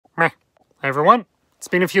everyone, it's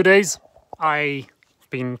been a few days. I've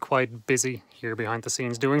been quite busy here behind the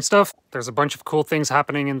scenes doing stuff. There's a bunch of cool things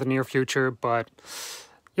happening in the near future, but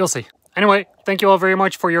you'll see. Anyway, thank you all very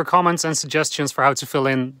much for your comments and suggestions for how to fill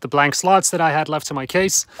in the blank slots that I had left in my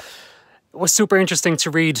case. It was super interesting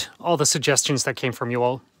to read all the suggestions that came from you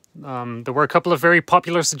all. There were a couple of very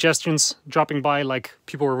popular suggestions dropping by, like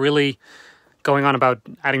people were really going on about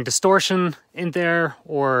adding distortion in there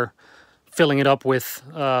or filling it up with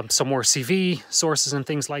some more CV sources and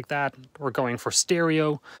things like that, or going for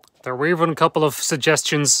stereo. There were even a couple of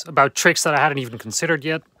suggestions about tricks that I hadn't even considered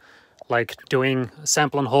yet, like doing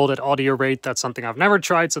sample and hold at audio rate. That's something I've never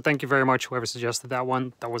tried, so thank you very much whoever suggested that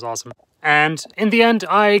one. That was awesome. And in the end,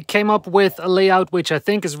 I came up with a layout which I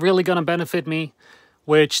think is really going to benefit me,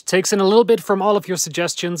 which takes in a little bit from all of your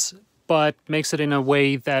suggestions, but makes it in a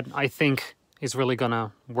way that I think is really going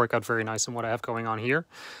to work out very nice in what I have going on here.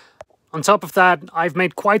 On top of that, I've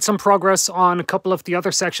made quite some progress on a couple of the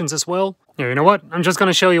other sections as well. Yeah, you know what? I'm just going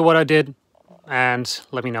to show you what I did and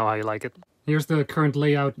let me know how you like it. Here's the current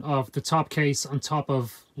layout of the top case on top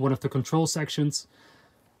of one of the control sections.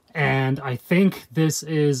 And I think this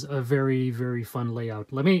is a very, very fun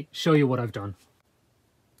layout. Let me show you what I've done.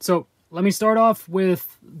 So let me start off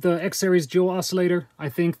with the X-Series dual oscillator. I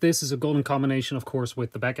think this is a golden combination, of course,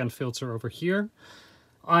 with the back-end filter over here.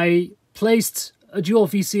 I placed a dual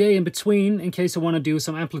VCA in between in case I want to do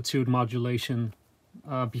some amplitude modulation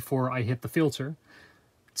before I hit the filter.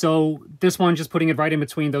 So this one, just putting it right in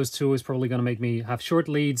between those two, is probably going to make me have short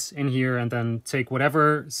leads in here and then take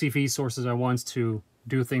whatever CV sources I want to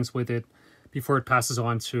do things with it before it passes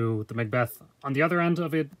on to the Macbeth on the other end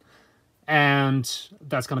of it. And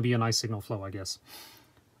that's going to be a nice signal flow, I guess.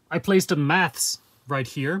 I placed the maths right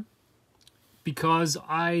here because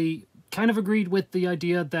I kind of agreed with the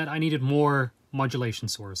idea that I needed more modulation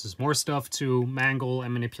sources, more stuff to mangle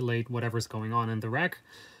and manipulate whatever's going on in the rack.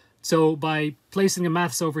 So by placing the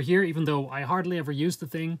maths over here, even though I hardly ever use the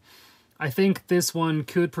thing, I think this one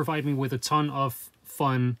could provide me with a ton of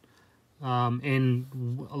fun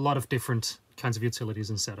in a lot of different kinds of utilities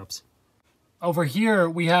and setups. Over here,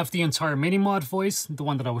 we have the entire mini mod voice, the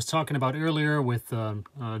one that I was talking about earlier with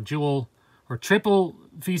dual or triple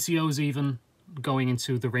VCOs even, going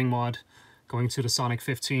into the ring mod, going to the Sonic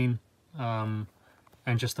 15, and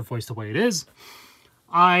just the voice the way it is.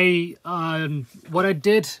 What I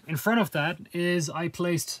did in front of that is I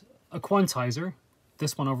placed a quantizer,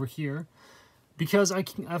 this one over here, because I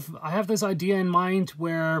have this idea in mind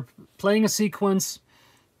where playing a sequence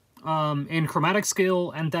in chromatic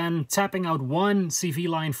scale and then tapping out one CV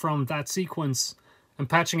line from that sequence and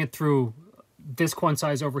patching it through this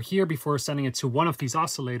quantizer over here before sending it to one of these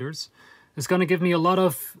oscillators is going to give me a lot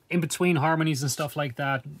of in-between harmonies and stuff like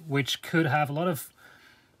that, which could have a lot of,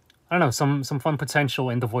 I don't know, some fun potential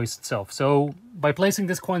in the voice itself. So by placing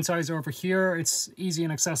this quantizer over here, it's easy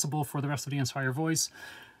and accessible for the rest of the entire voice.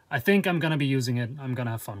 I think I'm going to be using it. I'm going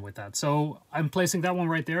to have fun with that. So I'm placing that one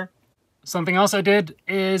right there. Something else I did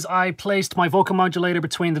is I placed my vocal modulator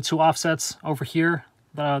between the two offsets over here,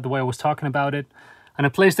 the way I was talking about it. And I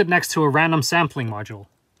placed it next to a random sampling module.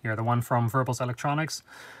 Here, the one from Verbals Electronics.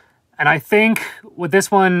 And I think with this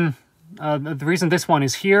one, the reason this one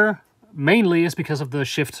is here mainly is because of the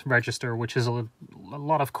shift register, which is a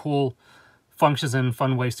lot of cool functions and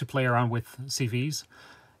fun ways to play around with CVs.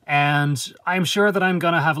 And I'm sure that I'm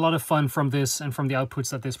going to have a lot of fun from this and from the outputs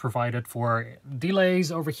that this provided for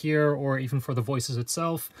delays over here, or even for the voices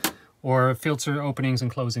itself, or filter openings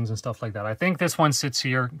and closings and stuff like that. I think this one sits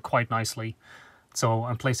here quite nicely. So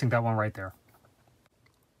I'm placing that one right there.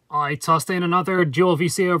 I tossed in another dual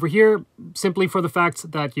VCA over here, simply for the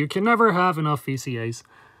fact that you can never have enough VCAs.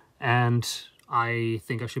 And I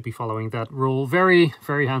think I should be following that rule very,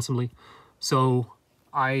 very handsomely. So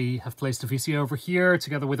I have placed a VCA over here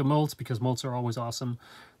together with a mult, because mults are always awesome.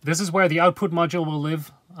 This is where the output module will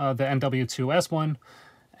live, the NW2S one.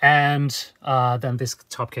 And then this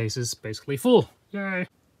top case is basically full. Yay!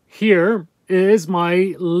 Here is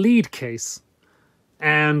my lead case.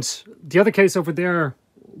 And the other case over there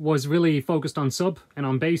was really focused on sub and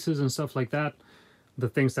on basses and stuff like that. The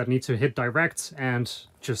things that need to hit direct and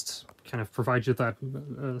just kind of provide you that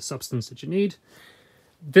substance that you need.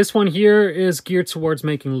 This one here is geared towards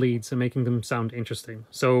making leads and making them sound interesting.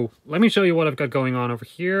 So let me show you what I've got going on over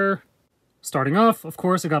here. Starting off, of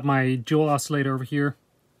course, I got my dual oscillator over here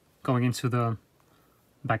going into the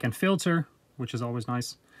back-end filter, which is always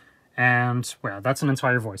nice. And, well, that's an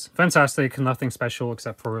entire voice. Fantastic, nothing special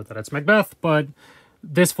except for that it's Macbeth, but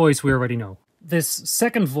this voice we already know. This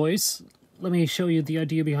second voice, let me show you the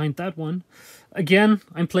idea behind that one. Again,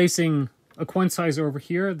 I'm placing a quantizer over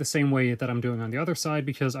here the same way that I'm doing on the other side,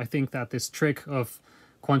 because I think that this trick of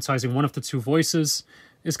quantizing one of the two voices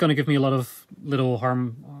is going to give me a lot of little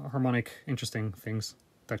harmonic interesting things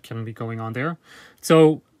that can be going on there.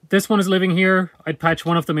 So this one is living here. I'd patch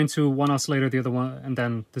one of them into one oscillator, the other one, and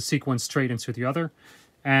then the sequence straight into the other.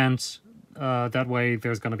 And that way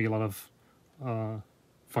there's going to be a lot of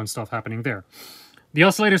fun stuff happening there. The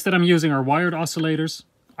oscillators that I'm using are wired oscillators.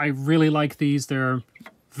 I really like these. They're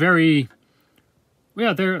very,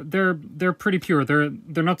 yeah, they're pretty pure. They're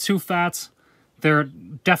not too fat. They're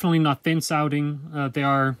definitely not thin sounding. They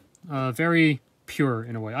are very pure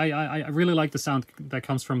in a way. I really like the sound that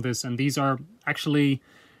comes from this, and these are actually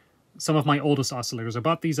some of my oldest oscillators. I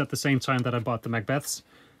bought these at the same time that I bought the Macbeths,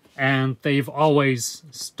 and they've always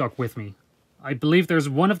stuck with me. I believe there's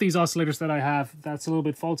one of these oscillators that I have that's a little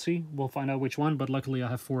bit faulty. We'll find out which one, but luckily I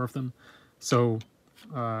have 4 of them. So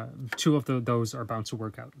 2 of those are bound to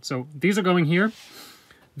work out. So these are going here.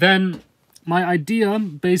 Then my idea,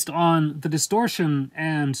 based on the distortion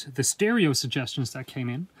and the stereo suggestions that came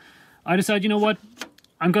in, I decided, you know what?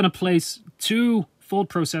 I'm going to place 2 fold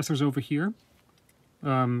processors over here,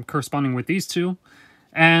 corresponding with these 2.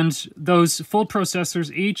 And those fold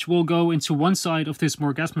processors each will go into one side of this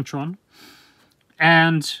Morgasmatron.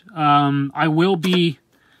 And I will be,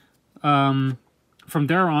 from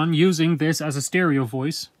there on, using this as a stereo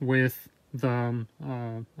voice with the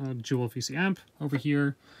dual VC amp over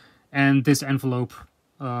here and this envelope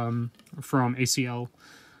from ACL,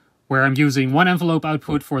 where I'm using 1 envelope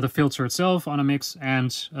output for the filter itself on a mix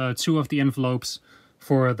and 2 of the envelopes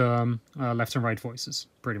for the left and right voices,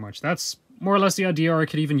 pretty much. That's more or less the idea, or I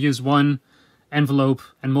could even use 1 envelope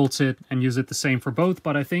and mult it and use it the same for both,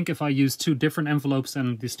 but I think if I use 2 different envelopes,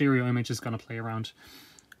 then the stereo image is going to play around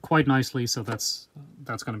quite nicely, so that's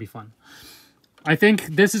going to be fun. I think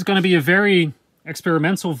this is going to be a very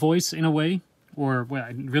experimental voice in a way, or well,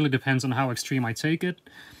 it really depends on how extreme I take it.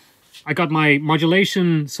 I got my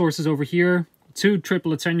modulation sources over here, 2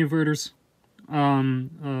 triple attenuverters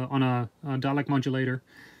on a dialect modulator.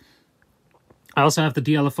 I also have the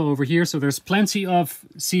DLFO over here, so there's plenty of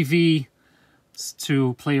CV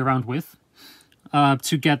to play around with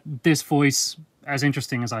to get this voice as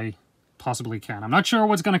interesting as I possibly can. I'm not sure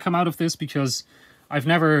what's going to come out of this because I've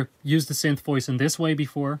never used the synth voice in this way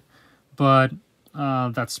before, but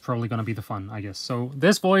that's probably going to be the fun, I guess. So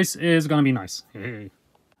this voice is going to be nice. Hey.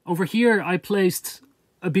 Over here, I placed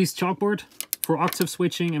a Beast chalkboard for octave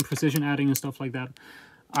switching and precision adding and stuff like that.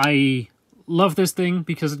 I love this thing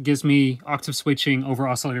because it gives me octave switching over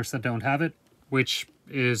oscillators that don't have it, which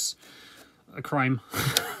is a crime.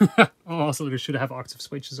 All oscillators should have octave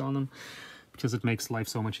switches on them because it makes life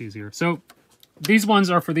so much easier. So these ones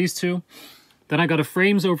are for these 2. Then I got a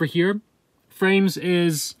frames over here. Frames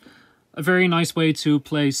is a very nice way to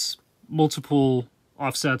place multiple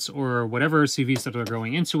offsets or whatever CVs that are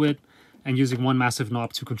going into it and using 1 massive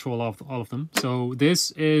knob to control all of them. So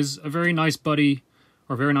this is a very nice buddy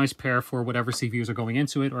or very nice pair for whatever CVs are going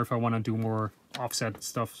into it, or if I want to do more offset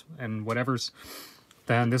stuff and whatever's,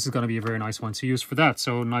 then this is going to be a very nice one to use for that.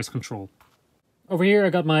 So nice control. Over here I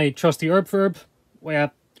got my trusty herb verb.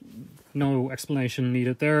 Well, no explanation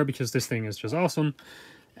needed there because this thing is just awesome.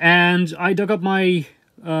 And I dug up my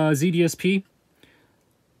ZDSP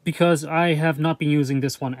because I have not been using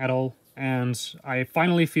this one at all, and I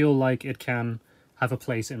finally feel like it can have a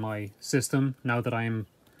place in my system now that I'm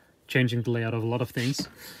changing the layout of a lot of things.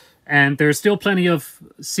 And there's still plenty of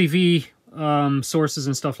CV sources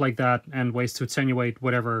and stuff like that, and ways to attenuate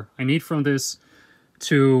whatever I need from this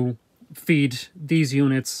to feed these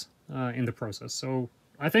units in the process. So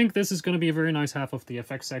I think this is going to be a very nice half of the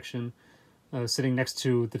effects section, sitting next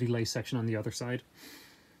to the delay section on the other side.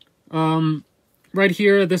 Right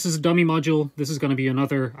here, this is a dummy module. This is going to be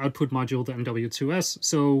another output module, the MW2S.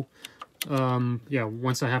 So yeah,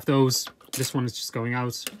 once I have those, this one is just going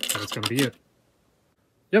out, and that's going to be it.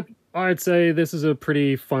 Yep, I'd say this is a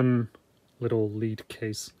pretty fun little lead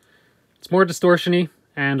case. It's more distortion-y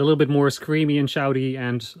and a little bit more screamy and shouty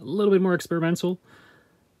and a little bit more experimental.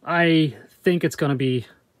 I think it's going to be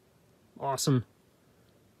awesome.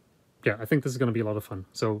 Yeah, I think this is going to be a lot of fun.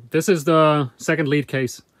 So this is the second lead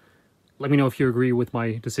case. Let me know if you agree with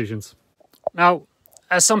my decisions. Now,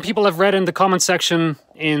 as some people have read in the comment section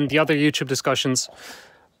in the other YouTube discussions,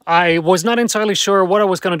 I was not entirely sure what I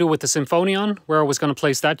was going to do with the Symphonion, where I was going to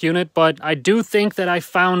place that unit, but I do think that I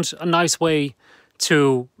found a nice way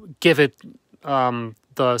to give it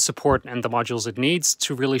the support and the modules it needs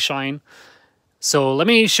to really shine. So let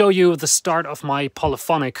me show you the start of my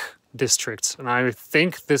polyphonic district, and I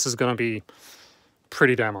think this is going to be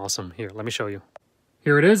pretty damn awesome. Here, let me show you.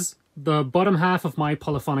 Here it is, the bottom half of my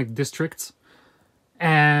polyphonic district.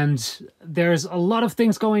 And there's a lot of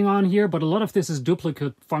things going on here, but a lot of this is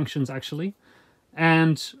duplicate functions, actually.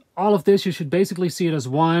 And all of this, you should basically see it as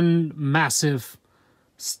one massive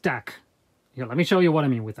stack. Here, let me show you what I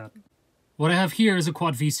mean with that. What I have here is a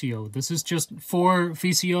quad VCO. This is just 4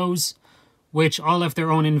 VCOs, which all have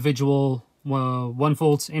their own individual 1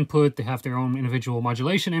 volt input. They have their own individual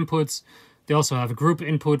modulation inputs. They also have a group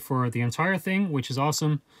input for the entire thing, which is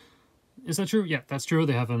awesome. Is that true? Yeah, that's true.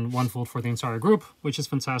 They have a 1 volt for the entire group, which is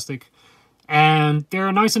fantastic. And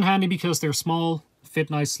they're nice and handy because they're small,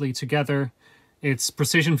 fit nicely together. It's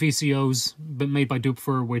precision VCOs made by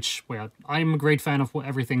Doopfer, which, well, I'm a great fan of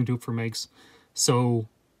everything Doopfer makes. So,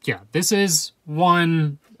 yeah, this is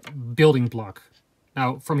one building block.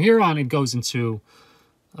 Now, from here on, it goes into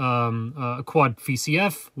a quad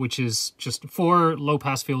VCF, which is just 4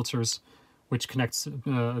 low-pass filters, which connects to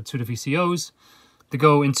the VCOs. They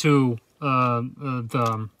go into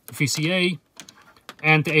the VCA,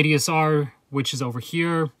 and the ADSR, which is over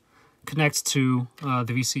here, connects to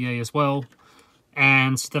the VCA as well.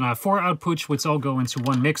 And then I have 4 outputs, which all go into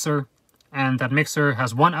one mixer. And that mixer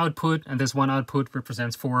has 1 output, and this 1 output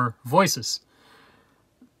represents 4 voices.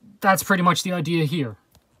 That's pretty much the idea here.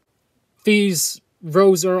 These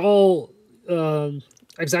rows are all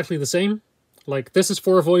exactly the same. Like, this is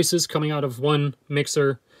 4 voices coming out of one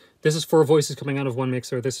mixer. This is 4 voices coming out of one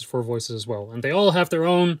mixer. This is 4 voices as well. And they all have their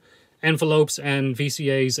own envelopes and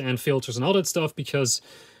VCAs and filters and all that stuff because,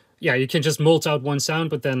 yeah, you can just mult out one sound,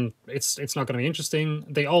 but then it's not going to be interesting.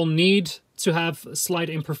 They all need to have slight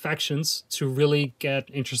imperfections to really get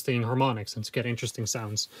interesting harmonics and to get interesting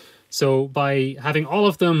sounds. So by having all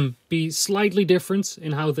of them be slightly different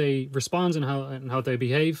in how they respond and how they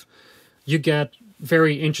behave, you get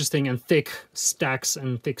very interesting and thick stacks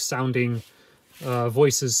and thick sounding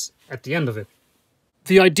voices at the end of it.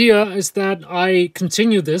 The idea is that I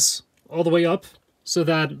continue this all the way up so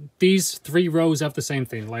that these 3 rows have the same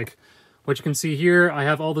thing. Like what you can see here, I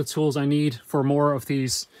have all the tools I need for more of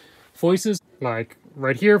these voices. Like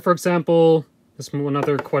right here, for example, this is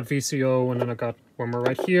another quad VCO, and then I got one more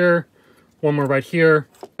right here, one more right here.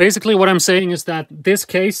 Basically what I'm saying is that this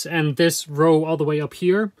case and this row all the way up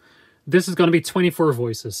here, this is going to be 24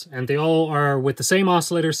 voices, and they all are with the same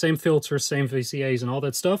oscillator, same filters, same VCAs and all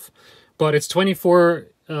that stuff. But it's 24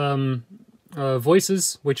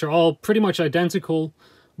 voices, which are all pretty much identical,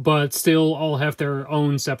 but still all have their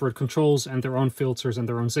own separate controls and their own filters and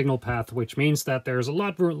their own signal path, which means that there's a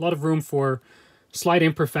lot of room for slight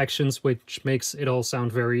imperfections, which makes it all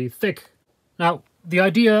sound very thick. Now, the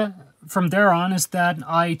idea from there on is that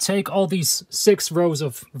I take all these 6 rows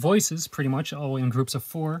of voices, pretty much all in groups of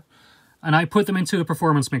 4, and I put them into the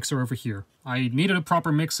performance mixer over here. I needed a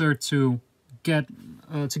proper mixer to get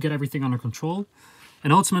everything under control.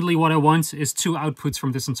 And ultimately what I want is 2 outputs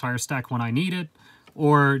from this entire stack when I need it,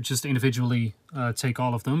 or just individually take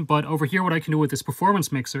all of them. But over here what I can do with this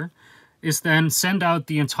performance mixer is then send out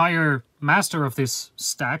the entire master of this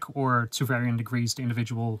stack, or to varying degrees the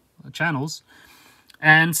individual channels,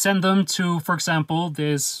 and send them to, for example,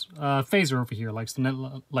 this phaser over here, like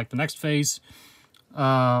the next phase,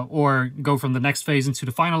 or go from the next phase into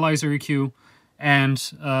the finalizer EQ, and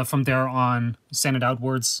from there on send it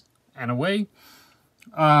outwards and away.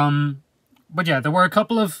 But yeah, there were a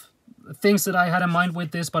couple of things that I had in mind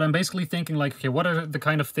with this, but I'm basically thinking like, okay, what are the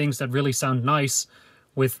kind of things that really sound nice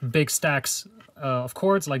with big stacks of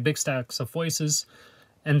chords, like big stacks of voices?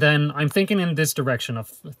 And then I'm thinking in this direction of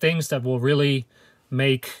things that will really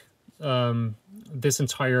make this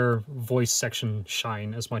entire voice section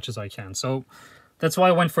shine as much as I can. So that's why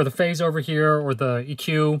I went for the phase over here, or the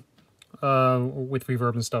EQ with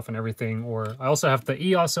reverb and stuff and everything. Or I also have the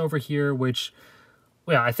EOS over here, which,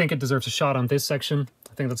 yeah, I think it deserves a shot on this section.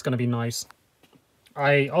 I think that's going to be nice.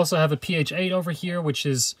 I also have a PH8 over here, which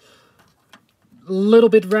is a little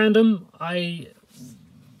bit random.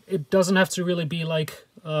 It doesn't have to really be like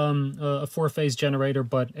a 4-phase generator,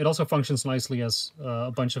 but it also functions nicely as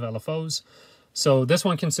a bunch of LFOs. So this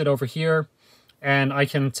one can sit over here, and I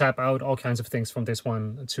can tap out all kinds of things from this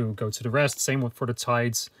one to go to the rest. Same for the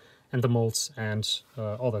tides and the mults and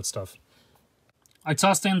all that stuff. I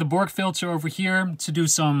tossed in the Borg filter over here to do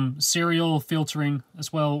some serial filtering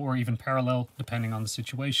as well, or even parallel, depending on the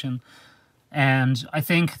situation. And I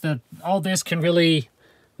think that all this can really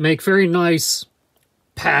make very nice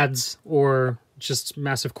pads, or just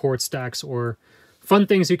massive chord stacks, or fun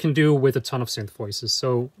things you can do with a ton of synth voices.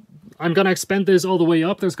 So I'm going to expand this all the way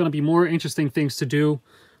up. There's going to be more interesting things to do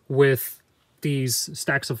with these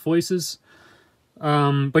stacks of voices.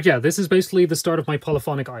 But yeah, this is basically the start of my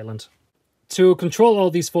polyphonic island. To control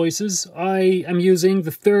all these voices, I am using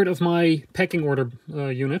the 3rd of my pecking order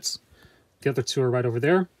units. The other two are right over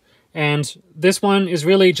there. And this one is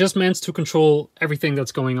really just meant to control everything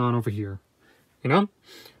that's going on over here, you know?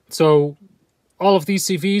 So all of these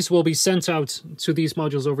CVs will be sent out to these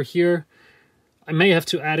modules over here. I may have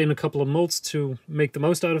to add in a couple of modes to make the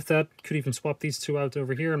most out of that. Could even swap these two out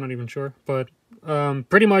over here, I'm not even sure. But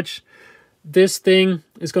pretty much this thing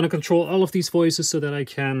is going to control all of these voices so that I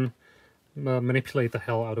can manipulate the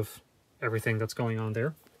hell out of everything that's going on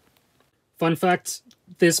there. Fun fact,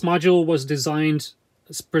 this module was designed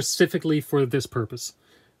specifically for this purpose,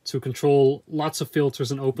 to control lots of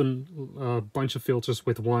filters and open a bunch of filters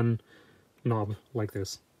with one knob like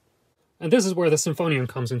this. And this is where the Symphonion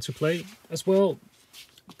comes into play as well,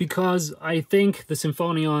 because I think the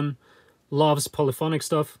Symphonion loves polyphonic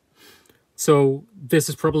stuff, so this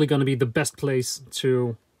is probably going to be the best place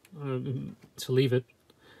to leave it.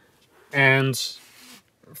 And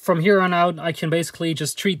from here on out, I can basically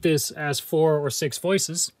just treat this as 4 or 6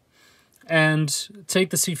 voices, and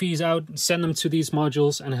take the CVs out, send them to these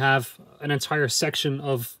modules, and have an entire section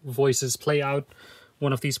of voices play out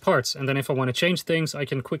one of these parts. And then if I want to change things, I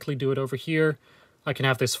can quickly do it over here. I can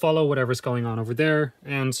have this follow whatever's going on over there.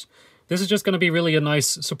 And this is just going to be really a nice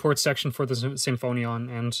support section for the Symphonion.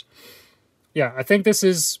 And yeah, I think this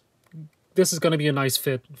is going to be a nice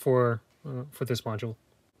fit for this module.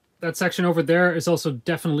 That section over there is also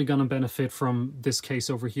definitely going to benefit from this case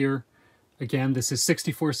over here. Again, this is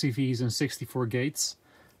 64 CVs and 64 gates,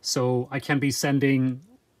 so I can be sending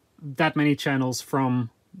that many channels from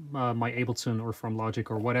my Ableton or from Logic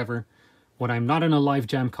or whatever. When I'm not in a live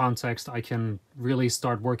jam context, I can really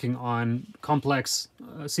start working on complex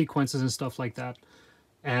sequences and stuff like that,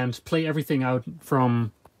 and play everything out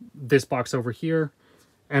from this box over here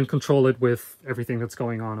and control it with everything that's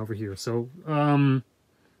going on over here. So,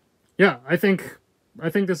 yeah, I think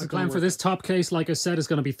this is the plan for this top case. Like I said, is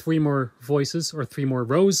going to be 3 more voices or 3 more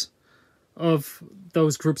rows of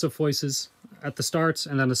those groups of voices at the start,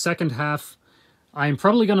 and then the second half, I'm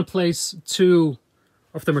probably going to place 2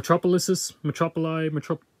 of the metropole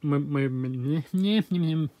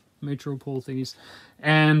thingies,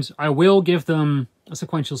 and I will give them a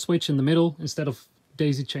sequential switch in the middle instead of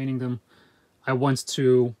daisy chaining them. I want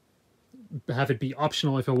to have it be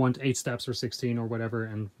optional if I want 8 steps or 16 or whatever,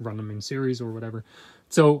 and run them in series or whatever.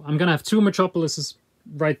 So I'm gonna have 2 metropolises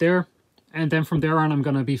right there, and then from there on I'm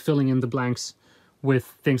gonna be filling in the blanks with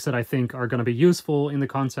things that I think are gonna be useful in the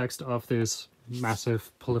context of this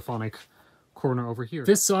massive polyphonic corner over here.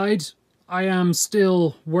 This side, I am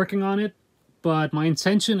still working on it, but my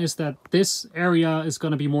intention is that this area is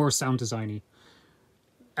gonna be more sound designy.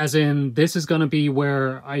 As in, this is going to be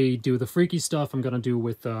where I do the freaky stuff I'm going to do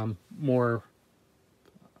with more,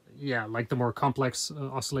 yeah, like the more complex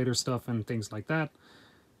oscillator stuff and things like that.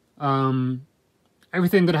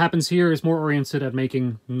 Everything that happens here is more oriented at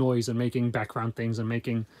making noise and making background things and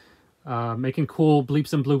making cool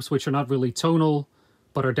bleeps and bloops, which are not really tonal,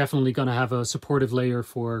 but are definitely going to have a supportive layer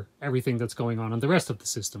for everything that's going on in the rest of the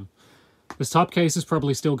system. This top case is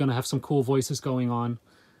probably still going to have some cool voices going on.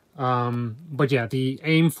 But yeah, the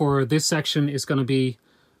aim for this section is going to be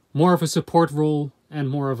more of a support role and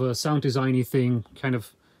more of a sound designy thing, kind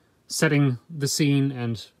of setting the scene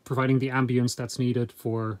and providing the ambience that's needed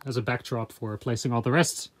for as a backdrop for placing all the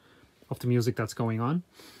rest of the music that's going on.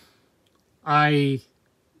 I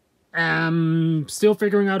am still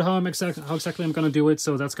figuring out how exactly I'm going to do it,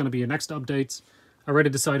 so that's going to be a next update. I already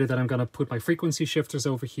decided that I'm going to put my frequency shifters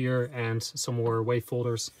over here and some more wave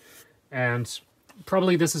folders, and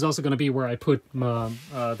probably this is also going to be where I put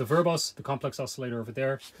the Verbos, the complex oscillator, over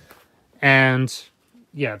there. And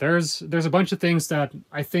yeah, there's a bunch of things that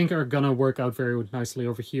I think are going to work out very nicely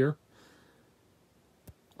over here.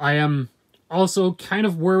 I am also kind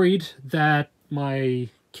of worried that my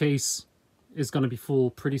case is going to be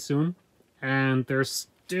full pretty soon, and there's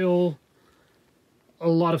still a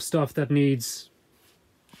lot of stuff that needs,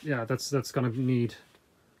 yeah, that's going to need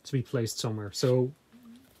to be placed somewhere. So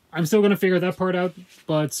I'm still going to figure that part out,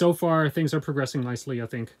 but so far things are progressing nicely, I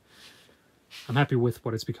think. I'm happy with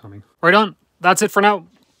what it's becoming. Right on. That's it for now.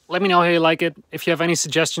 Let me know how you like it. If you have any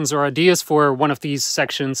suggestions or ideas for one of these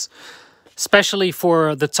sections, especially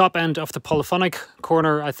for the top end of the polyphonic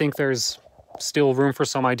corner, I think there's still room for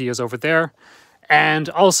some ideas over there. And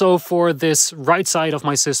also for this right side of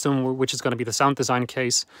my system, which is going to be the sound design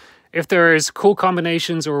case, if there is cool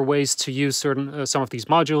combinations or ways to use certain some of these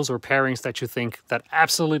modules or pairings that you think that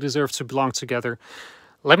absolutely deserve to belong together,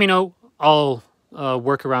 let me know. I'll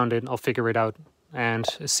work around it. I'll figure it out and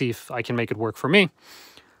see if I can make it work for me.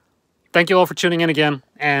 Thank you all for tuning in again,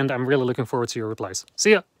 and I'm really looking forward to your replies.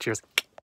 See ya. Cheers.